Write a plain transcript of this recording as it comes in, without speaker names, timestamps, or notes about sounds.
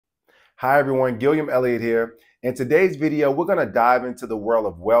Hi everyone, Gilliam Elliott here. In today's video, we're going to dive into the world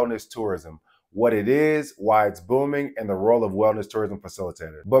of wellness tourism, what it is, why it's booming, and the role of wellness tourism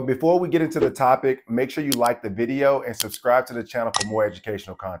facilitator. But before we get into the topic, make sure you like the video and subscribe to the channel for more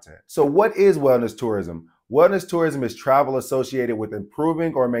educational content. So what is wellness tourism? Wellness tourism is travel associated with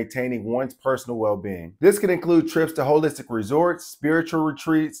improving or maintaining one's personal well-being. This can include trips to holistic resorts, spiritual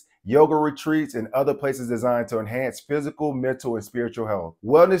retreats, yoga retreats, and other places designed to enhance physical, mental, and spiritual health.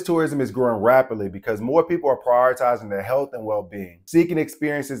 Wellness tourism is growing rapidly because more people are prioritizing their health and well-being, seeking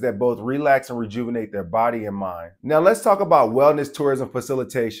experiences that both relax and rejuvenate their body and mind. Now let's talk about wellness tourism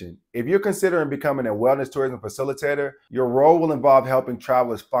facilitation. If you're considering becoming a wellness tourism facilitator, your role will involve helping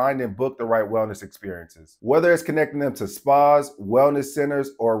travelers find and book the right wellness experiences. Whether it's connecting them to spas, wellness centers,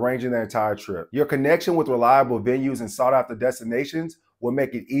 or arranging their entire trip. Your connection with reliable venues and sought-after destinations will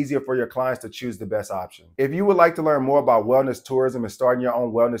make it easier for your clients to choose the best option. If you would like to learn more about wellness tourism and starting your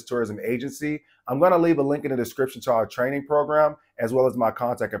own wellness tourism agency, I'm going to leave a link in the description to our training program as well as my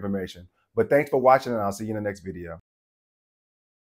contact information. But thanks for watching, and I'll see you in the next video.